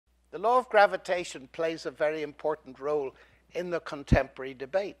The law of gravitation plays a very important role in the contemporary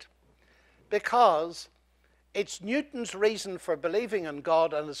debate because it's Newton's reason for believing in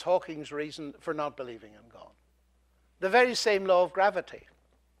God and it's Hawking's reason for not believing in God. The very same law of gravity.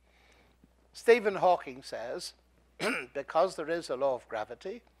 Stephen Hawking says, because there is a law of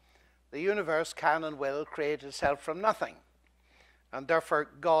gravity, the universe can and will create itself from nothing, and therefore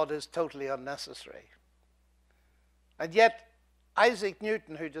God is totally unnecessary. And yet, Isaac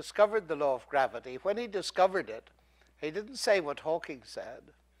Newton, who discovered the law of gravity, when he discovered it, he didn't say what Hawking said.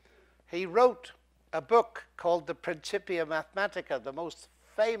 He wrote a book called the Principia Mathematica, the most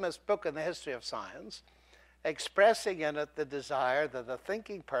famous book in the history of science, expressing in it the desire that a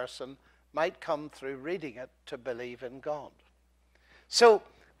thinking person might come through reading it to believe in God. So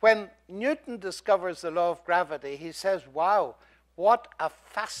when Newton discovers the law of gravity, he says, wow, what a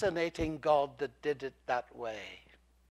fascinating God that did it that way.